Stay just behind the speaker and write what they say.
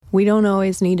We don't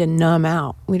always need to numb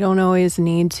out. We don't always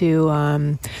need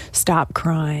to stop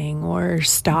crying or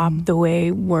stop the way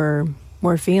we're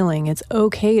feeling. It's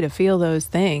okay to feel those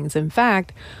things. In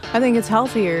fact, I think it's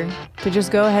healthier to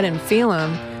just go ahead and feel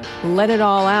them, let it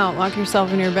all out, lock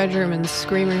yourself in your bedroom and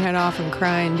scream your head off and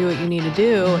cry and do what you need to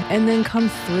do, and then come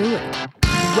through it.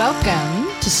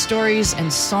 Welcome to Stories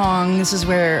and Song. This is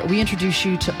where we introduce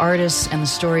you to artists and the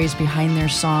stories behind their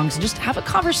songs and just have a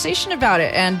conversation about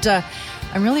it. And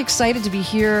I'm really excited to be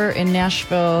here in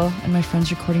Nashville in my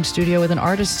friend's recording studio with an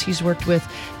artist he's worked with,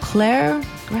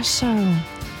 Guerreso.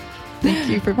 Thank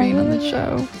you for being on the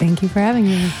show. Thank you for having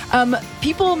me.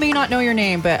 People may not know your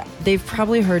name, but they've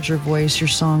probably heard your voice. Your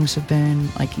songs have been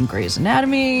like in Grey's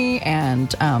Anatomy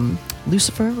and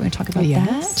Lucifer. We're going to talk about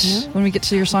that when we get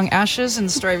to your song Ashes and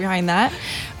the story behind that.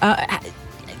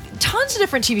 Tons of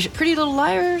different TV shows. Pretty Little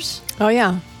Liars. Oh,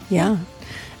 yeah.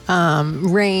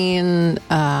 Rain,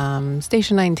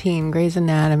 Station 19, Grey's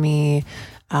Anatomy,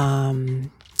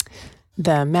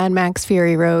 the Mad Max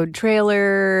Fury Road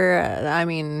trailer. I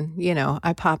mean,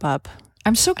 I pop up.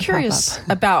 I'm so curious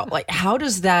about how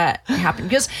does that happen?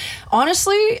 Because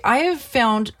honestly, I have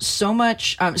found so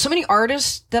many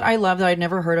artists that I love that I'd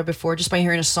never heard of before just by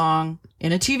hearing a song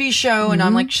in a TV show, and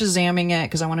I'm like Shazamming it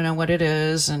because I want to know what it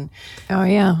is and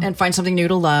find something new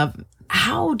to love.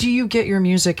 How do you get your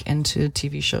music into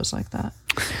TV shows like that?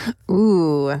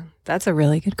 Ooh, that's a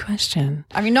really good question.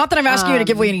 I mean, not that I'm asking you to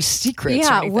give away any secrets.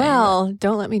 Yeah, or anything, well,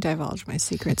 don't let me divulge my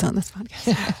secrets on this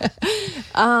podcast.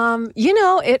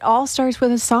 It all starts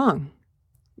with a song.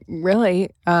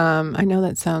 Really. I know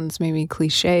that sounds maybe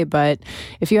cliche, but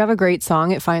if you have a great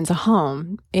song, it finds a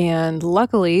home. And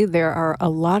luckily, there are a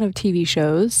lot of TV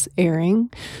shows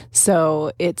airing.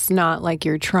 So it's not like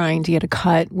you're trying to get a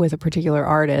cut with a particular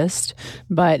artist.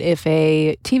 But if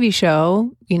a TV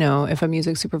show, if a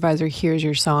music supervisor hears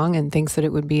your song and thinks that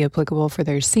it would be applicable for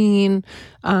their scene,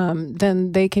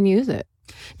 then they can use it.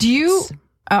 Do you...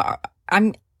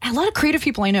 A lot of creative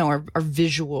people I know are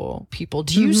visual people.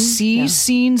 Do you see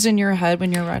scenes in your head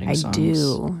when you're writing songs? I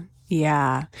do.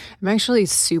 Yeah. I'm actually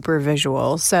super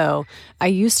visual. So I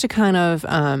used to kind of,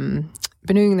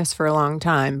 been doing this for a long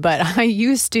time, but I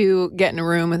used to get in a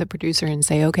room with a producer and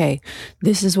say, okay,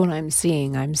 this is what I'm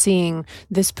seeing. I'm seeing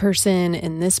this person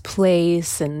in this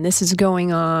place, and this is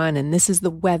going on, and this is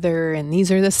the weather, and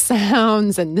these are the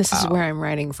sounds, and this is where I'm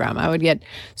writing from. I would get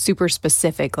super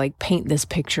specific, like paint this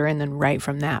picture and then write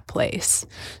from that place.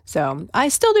 So I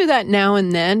still do that now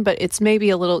and then, but it's maybe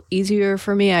a little easier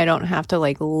for me. I don't have to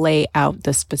lay out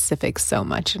the specifics so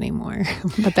much anymore,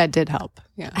 but that did help.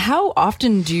 Yeah. How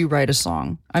often do you write a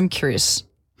song? I'm curious.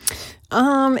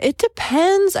 It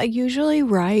depends. I usually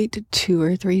write 2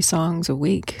 or 3 songs a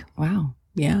week. Wow.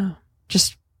 Yeah.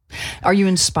 Are you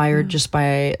inspired just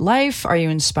by life? Are you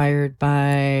inspired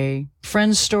by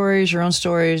friends' stories, your own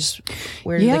stories?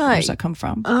 Where does that come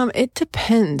from? It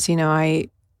depends.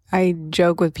 I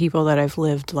joke with people that I've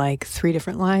lived 3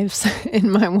 different lives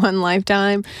in my one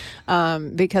lifetime,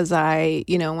 because I,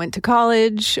 went to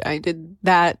college. I did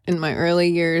that in my early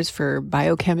years for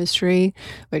biochemistry,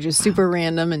 which is super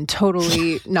random and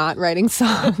totally not writing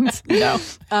songs. No.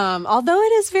 Although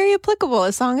it is very applicable.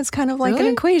 A song is kind of like an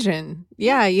equation.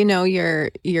 Yeah.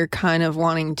 You're kind of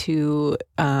wanting to,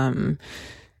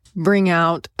 bring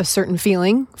out a certain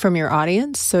feeling from your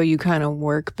audience. So you kind of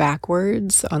work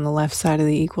backwards on the left side of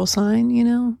the equal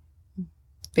sign,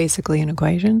 basically an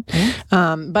equation.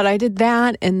 Mm-hmm. But I did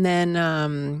that. And then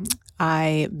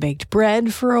I baked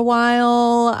bread for a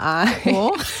while.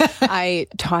 I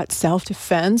taught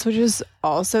self-defense, which is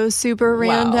also super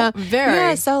random. Wow, very.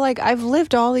 Yeah, so I've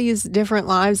lived all these different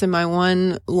lives in my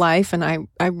one life, and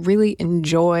I really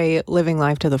enjoy living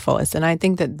life to the fullest. And I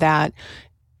think that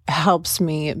helps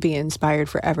me be inspired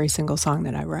for every single song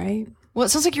that I write. Well, it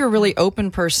sounds like you're a really open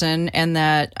person and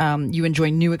that you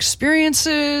enjoy new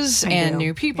experiences and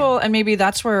new people. And maybe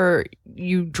that's where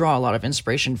you draw a lot of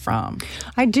inspiration from.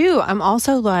 I do. I'm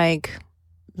also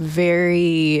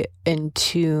very in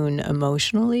tune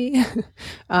emotionally,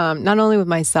 not only with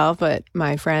myself, but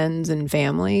my friends and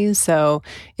family. So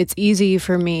it's easy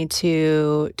for me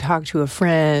to talk to a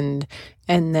friend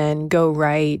and then go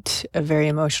write a very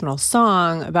emotional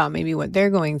song about maybe what they're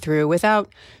going through without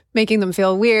making them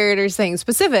feel weird or saying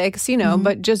specifics,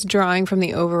 but just drawing from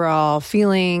the overall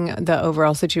feeling, the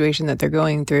overall situation that they're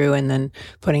going through, and then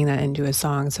putting that into a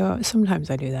song. So sometimes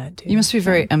I do that too. You must be a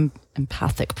very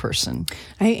empathic person.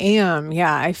 I am.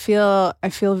 Yeah. I feel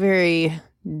very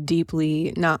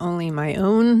deeply, not only my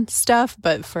own stuff,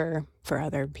 but for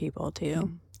other people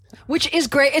too. Which is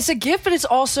great. It's a gift, but it's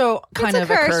also kind of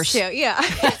a curse. Too. Yeah.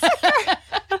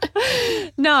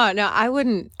 No, I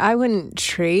wouldn't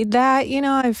trade that.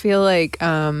 I feel like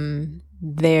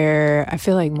I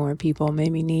feel like more people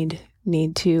maybe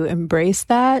need to embrace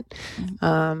that.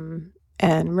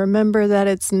 And remember that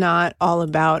it's not all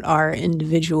about our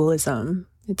individualism.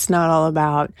 It's not all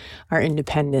about our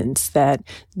independence, that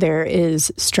there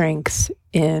is strength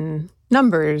in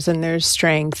numbers and there's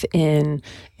strength in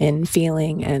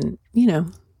feeling. And,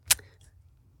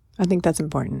 I think that's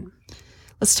important.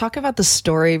 Let's talk about the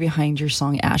story behind your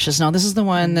song Ashes. Now, this is the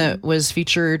one that was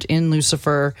featured in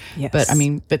Lucifer, yes.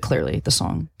 but clearly the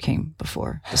song came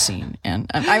before the scene. And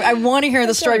I want to hear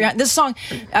the story behind this song.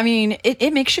 I mean,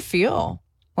 it makes you feel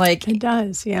like it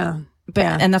does. Yeah.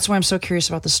 And that's why I'm so curious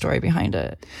about the story behind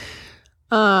it.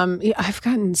 I've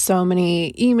gotten so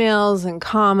many emails and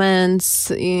comments,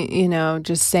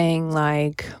 just saying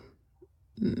like,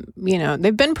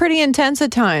 they've been pretty intense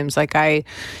at times. Like I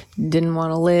didn't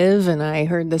want to live and I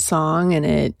heard the song and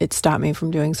it stopped me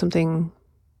from doing something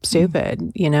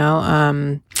stupid,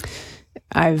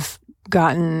 I've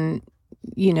gotten,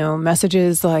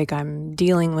 messages like I'm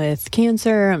dealing with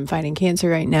cancer, I'm fighting cancer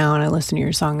right now, and I listen to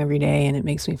your song every day and it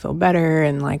makes me feel better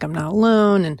and like I'm not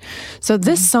alone. And so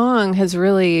this song has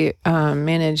really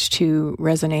managed to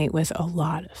resonate with a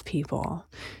lot of people.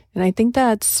 And I think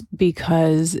that's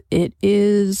because it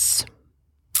is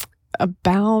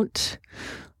about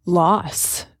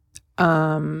loss.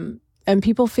 And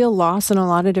people feel loss in a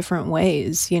lot of different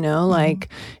ways, like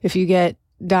if you get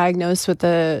diagnosed with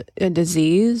a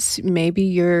disease, maybe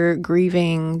you're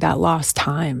grieving that lost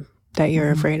time that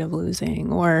you're afraid of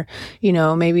losing, or,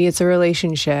 maybe it's a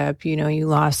relationship, you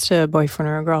lost a boyfriend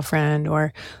or a girlfriend,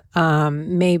 or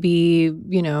maybe,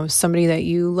 somebody that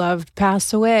you loved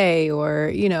passed away,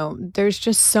 or, there's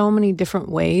just so many different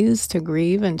ways to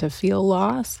grieve and to feel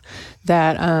loss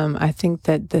that I think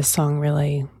that this song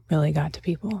really, really got to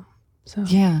people. So.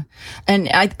 Yeah. And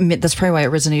that's probably why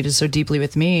it resonated so deeply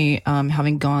with me,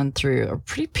 having gone through a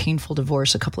pretty painful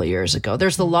divorce a couple of years ago.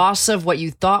 There's the loss of what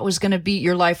you thought was going to be,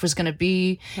 your life was going to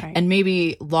be, right. And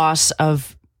maybe loss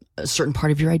of a certain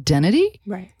part of your identity.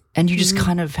 Right. And you just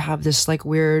kind of have this like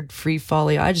weird free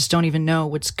folly. I just don't even know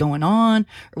what's going on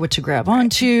or what to grab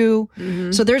onto.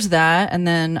 So there's that. And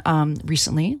then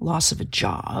recently, loss of a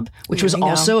job, which was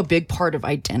also a big part of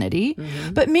identity.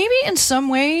 But maybe in some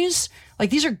ways, like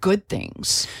these are good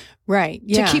things. Right.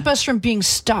 Yeah. To keep us from being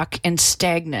stuck and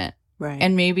stagnant. Right.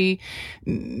 And maybe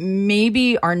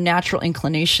our natural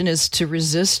inclination is to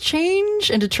resist change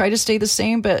and to try to stay the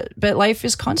same, but life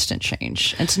is constant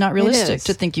change. And it's not realistic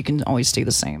to think you can always stay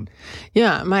the same.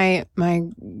 Yeah, my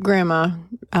grandma,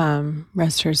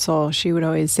 rest her soul, she would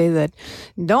always say that,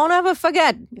 don't ever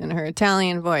forget, in her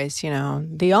Italian voice,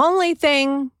 the only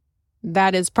thing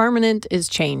that is permanent is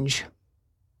change.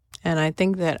 And I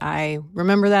think that I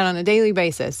remember that on a daily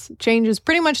basis. Change is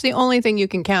pretty much the only thing you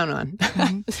can count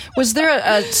on. Was there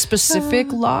a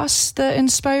specific loss that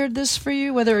inspired this for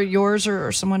you, whether yours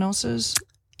or someone else's?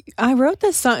 I wrote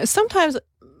this song. Sometimes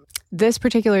this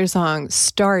particular song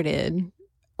started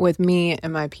with me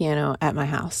and my piano at my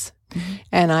house.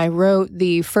 And I wrote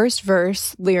the first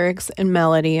verse, lyrics, and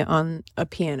melody on a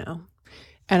piano.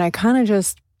 And I kind of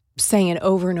just sang it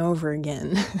over and over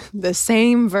again. The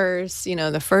same verse,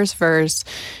 the first verse,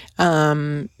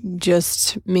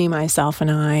 just me, myself,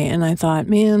 and I. And I thought,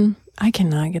 man, I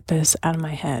cannot get this out of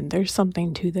my head. There's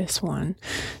something to this one.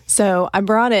 So I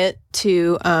brought it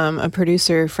to a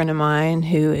producer friend of mine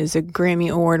who is a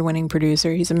Grammy Award-winning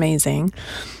producer. He's amazing.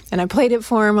 And I played it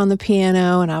for him on the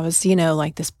piano, and I was,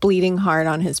 like this bleeding heart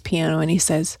on his piano. And he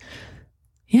says,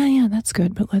 yeah, that's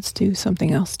good, but let's do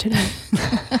something else today.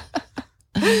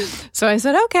 So I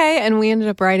said, okay. And we ended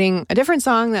up writing a different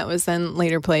song that was then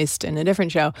later placed in a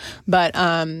different show. But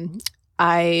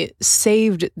I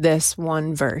saved this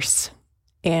one verse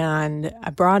and I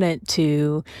brought it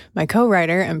to my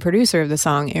co-writer and producer of the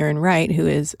song, Aaron Wright, who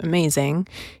is amazing.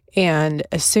 And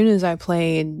as soon as I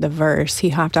played the verse, he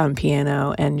hopped on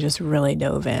piano and just really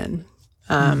dove in.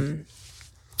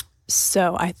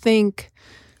 So I think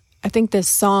this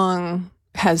song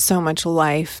has so much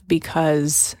life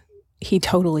because he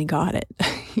totally got it.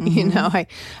 I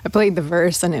played the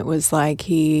verse and it was like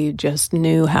he just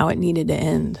knew how it needed to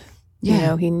end. You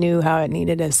know, he knew how it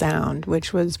needed to sound,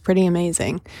 which was pretty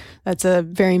amazing. That's a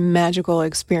very magical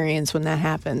experience when that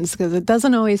happens, because it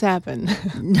doesn't always happen.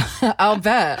 I'll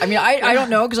bet. I mean, I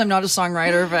don't know because I'm not a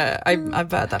songwriter, but I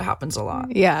bet that happens a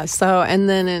lot. Yeah. So, and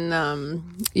then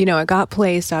you know, it got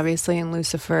placed obviously in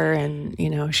Lucifer, and,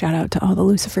 you know, shout out to all the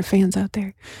Lucifer fans out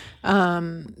there.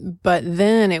 But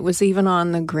then it was even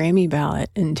on the Grammy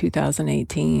ballot in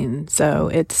 2018.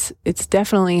 So it's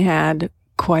definitely had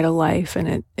quite a life,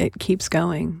 and it keeps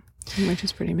going, which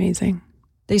is pretty amazing.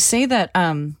 They say that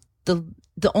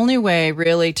the only way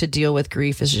really to deal with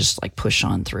grief is just like push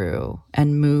on through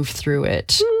and move through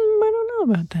it. I don't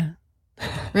know about that.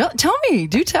 Really? Tell me.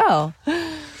 Do tell.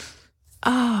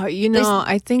 Oh, you know,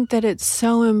 I think that it's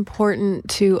so important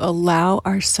to allow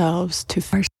ourselves to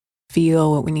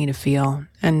feel what we need to feel,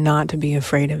 and not to be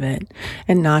afraid of it,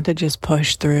 and not to just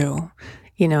push through.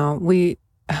 You know,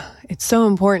 it's so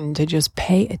important to just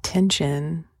pay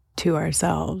attention to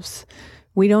ourselves.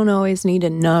 We don't always need to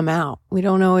numb out. We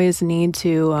don't always need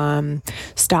to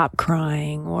stop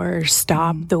crying or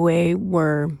stop the way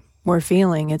we're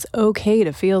feeling. It's okay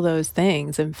to feel those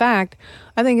things. In fact,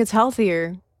 I think it's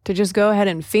healthier to just go ahead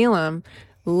and feel them,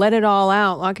 let it all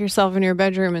out, lock yourself in your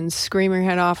bedroom and scream your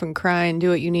head off and cry and do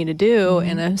what you need to do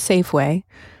in a safe way,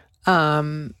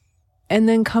 and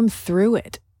then come through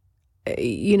it.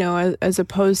 You know, as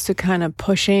opposed to kind of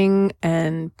pushing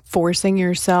and forcing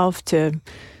yourself to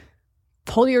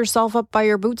pull yourself up by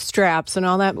your bootstraps and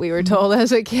all that we were told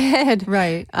as a kid.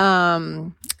 Right.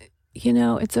 You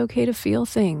know, it's okay to feel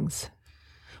things.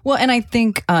 Well, and I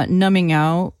think numbing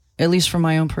out, at least from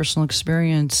my own personal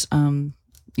experience,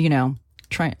 you know,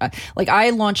 like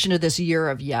I launched into this year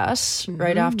of yes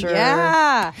right after,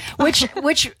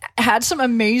 which had some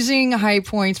amazing high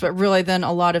points, but really then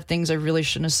a lot of things I really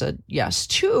shouldn't have said yes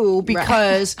to,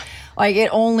 because like it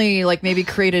only like maybe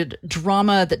created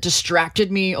drama that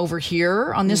distracted me over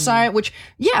here on this side, which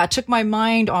took my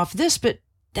mind off this, but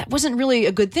that wasn't really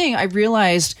a good thing. I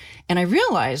realized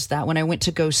that when I went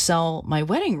to go sell my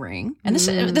wedding ring, and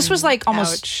this was like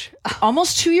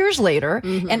almost 2 years later,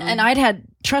 and I'd had,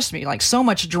 trust me, like so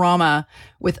much drama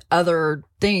with other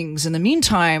things in the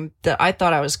meantime that I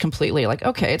thought I was completely like,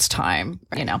 okay, it's time,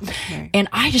 you know. And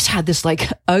I just had this like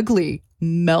ugly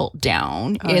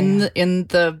meltdown in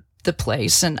the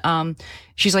place, and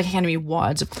she's like handing me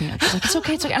wads of cleanup. She's like, it's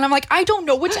okay. And I'm like, I don't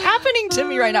know what's happening to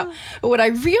me right now. But what I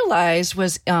realized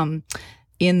was in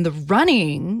the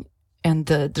running and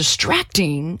the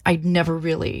distracting, I'd never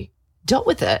really dealt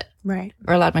with it, right,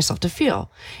 or allowed myself to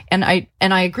feel. And I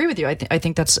agree with you. I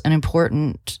think that's an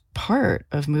important part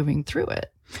of moving through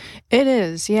it. It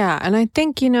is, yeah. And I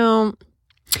think, you know,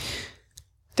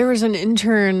 there was an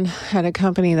intern at a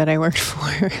company that I worked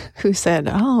for who said,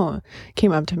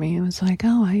 came up to me and was like,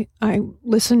 I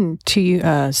listened to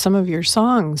you, some of your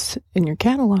songs in your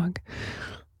catalog,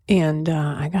 and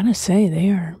I gotta say, they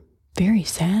are very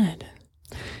sad.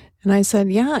 And I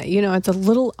said, yeah, you know, it's a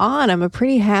little odd. I'm a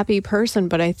pretty happy person,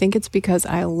 but I think it's because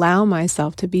I allow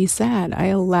myself to be sad. I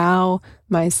allow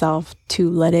myself to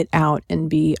let it out and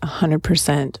be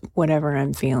 100% whatever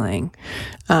I'm feeling.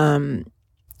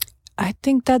 I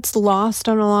think that's lost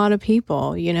on a lot of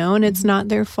people, you know, and it's not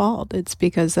their fault. It's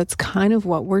because that's kind of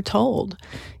what we're told.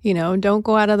 You know, don't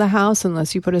go out of the house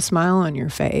unless you put a smile on your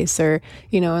face, or,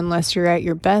 you know, unless you're at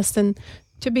your best. And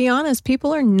to be honest,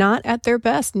 people are not at their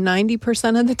best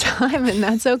 90% of the time, and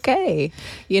that's okay.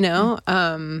 You know,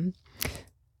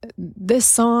 this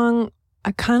song,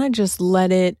 I kind of just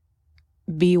let it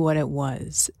be what it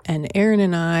was. And Aaron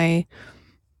and I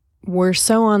were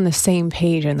so on the same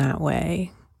page in that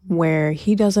way, where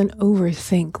he doesn't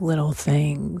overthink little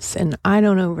things and I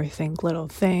don't overthink little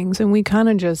things. And we kind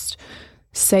of just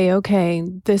say, okay,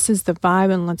 this is the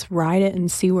vibe and let's ride it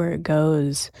and see where it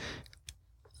goes.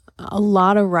 A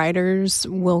lot of writers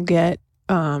will get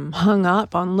hung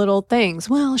up on little things.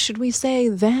 Well, should we say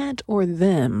that or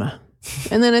them?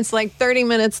 And then it's like 30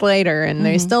 minutes later and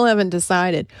they still haven't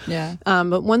decided. Yeah.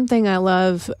 But one thing I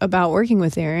love about working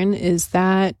with Aaron is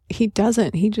that he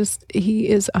doesn't. He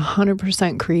is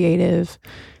 100% creative,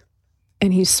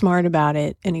 and he's smart about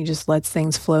it, and he just lets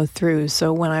things flow through.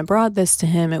 So when I brought this to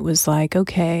him, it was like,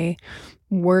 okay,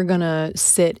 we're going to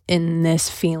sit in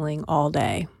this feeling all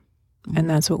day. And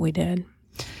that's what we did.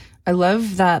 I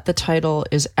love that the title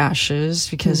is Ashes,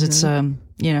 because it's,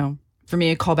 you know, for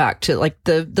me, a callback to like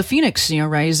the phoenix, you know,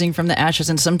 rising from the ashes.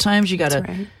 And sometimes you got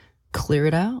to clear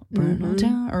it out, burn it all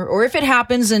down. Or if it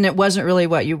happens and it wasn't really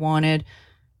what you wanted,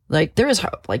 like there is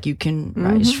hope. Like you can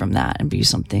rise from that and be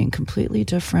something completely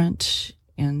different.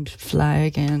 and fly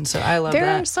again. So I love There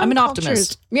that. are some I'm an cultures,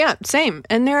 optimist. yeah, same.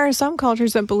 And there are some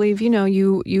cultures that believe,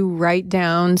 you write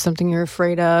down something you're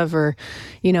afraid of or,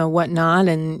 whatnot,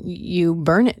 and you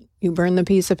burn it. You burn the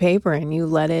piece of paper and you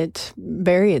let it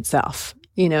bury itself,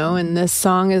 and this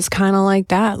song is kind of like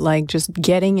that, like just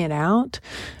getting it out.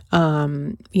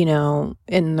 In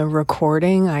the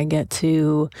recording, I get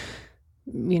to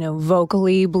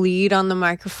vocally bleed on the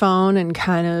microphone and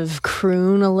kind of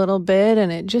croon a little bit,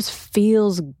 and it just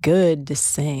feels good to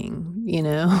sing.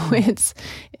 It's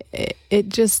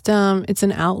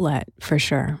an outlet for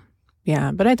sure.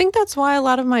 Yeah, but I think that's why a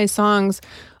lot of my songs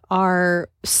are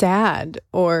sad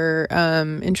or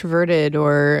introverted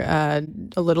or a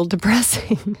little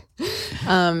depressing,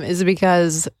 is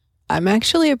because I'm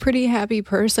actually a pretty happy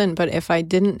person, but if I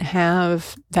didn't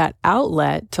have that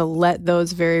outlet to let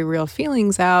those very real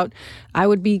feelings out, I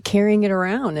would be carrying it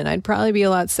around and I'd probably be a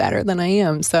lot sadder than I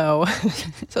am. So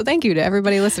thank you to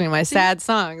everybody listening to my sad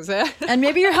songs. And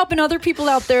maybe you're helping other people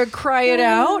out there cry it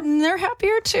out and they're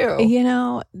happier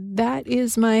too. That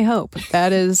is my hope.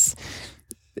 That is,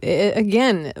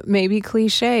 again, maybe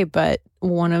cliche, but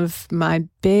one of my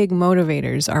big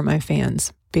motivators are my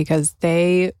fans, because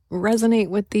they resonate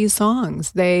with these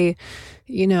songs. They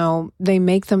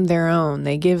make them their own.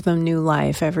 They give them new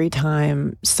life every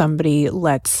time somebody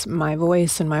lets my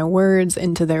voice and my words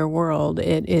into their world.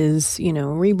 It is,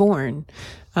 reborn.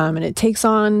 And it takes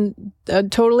on a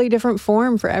totally different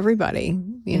form for everybody,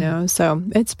 so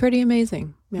it's pretty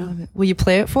amazing. Yeah. Will you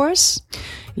play it for us?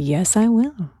 Yes, I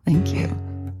will. Thank you.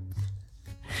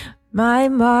 My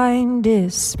mind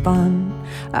is spun,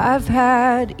 I've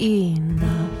had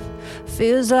enough.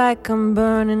 Feels like I'm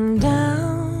burning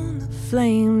down, the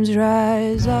flames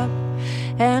rise up,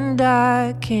 and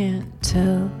I can't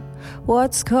tell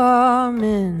what's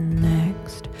coming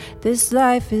next. This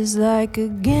life is like a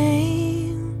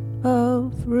game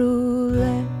of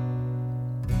roulette.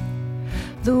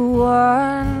 The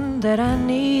one that I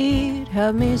need,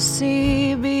 help me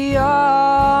see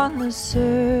beyond the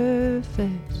surface.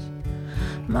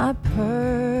 My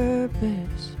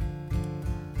purpose.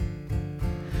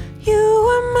 You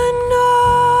are my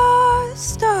North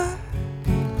Star.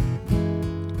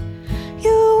 You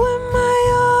are my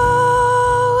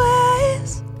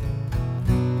always.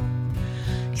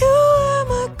 You are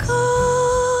my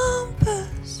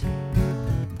compass.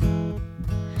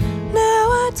 Now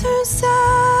I turn sideways.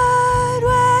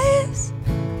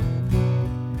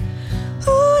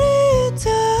 Who do you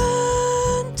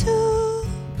turn to?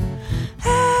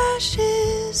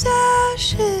 Ashes,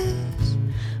 ashes,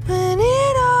 when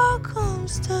it all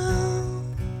comes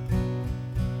down.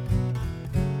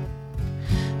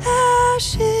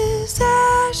 Ashes,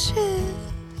 ashes,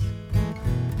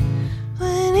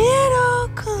 when it all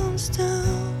comes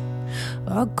down.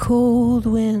 A cold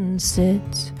wind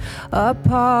sits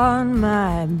upon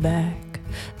my back.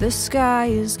 The sky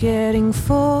is getting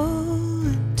full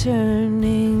and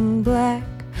turning black.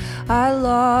 I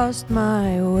lost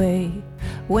my way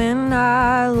when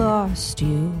I lost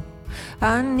you.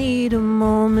 I need a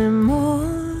moment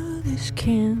more, this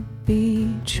can't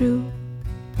be true.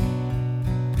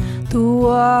 The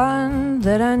one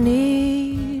that I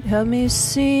need, help me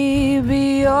see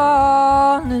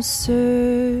beyond the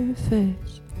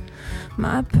surface.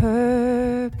 My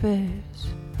purpose.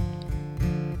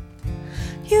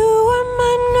 You are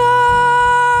my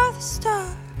North Star.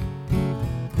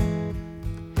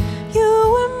 You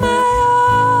are my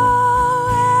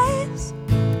always.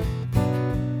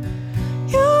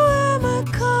 You are my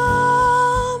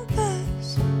compass.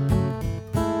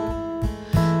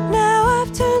 Now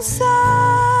I've turned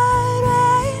sideways.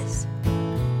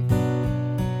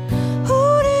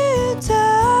 Who do you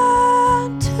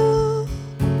turn to?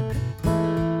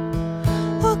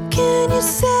 What can you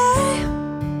say?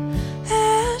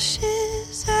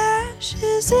 Ashes,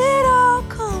 ashes, it all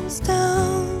comes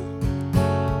down.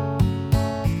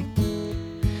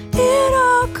 It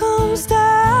all comes down.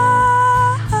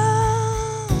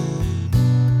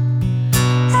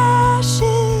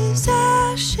 Ashes,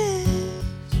 ashes,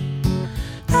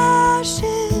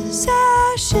 ashes,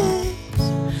 ashes.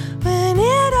 When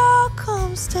it all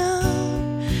comes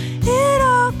down, it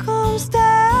all comes down.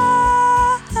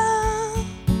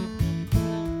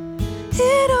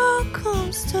 It all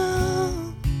comes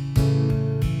down.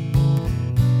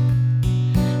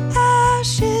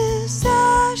 Ashes,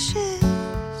 ashes,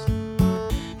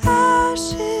 ashes.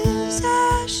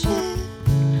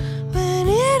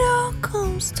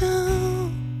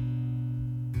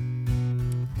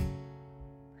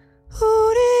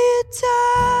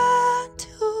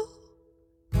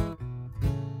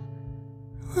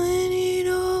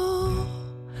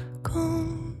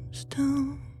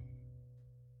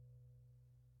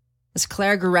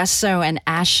 Claire Guerreso and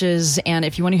Ashes. And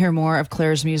if you want to hear more of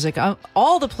Claire's music,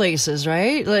 all the places,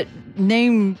 right?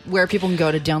 Name where people can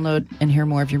go to download and hear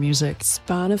more of your music.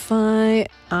 Spotify,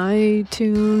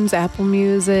 iTunes, Apple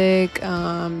Music,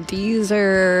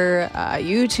 Deezer,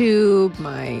 YouTube,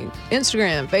 my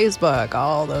Instagram, Facebook,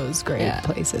 all those great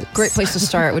places. Great place to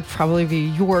start would probably be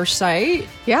your site.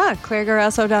 Yeah,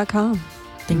 claireguerreso.com.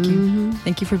 Thank you.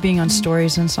 Thank you for being on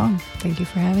Stories in Song. Thank you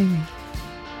for having me.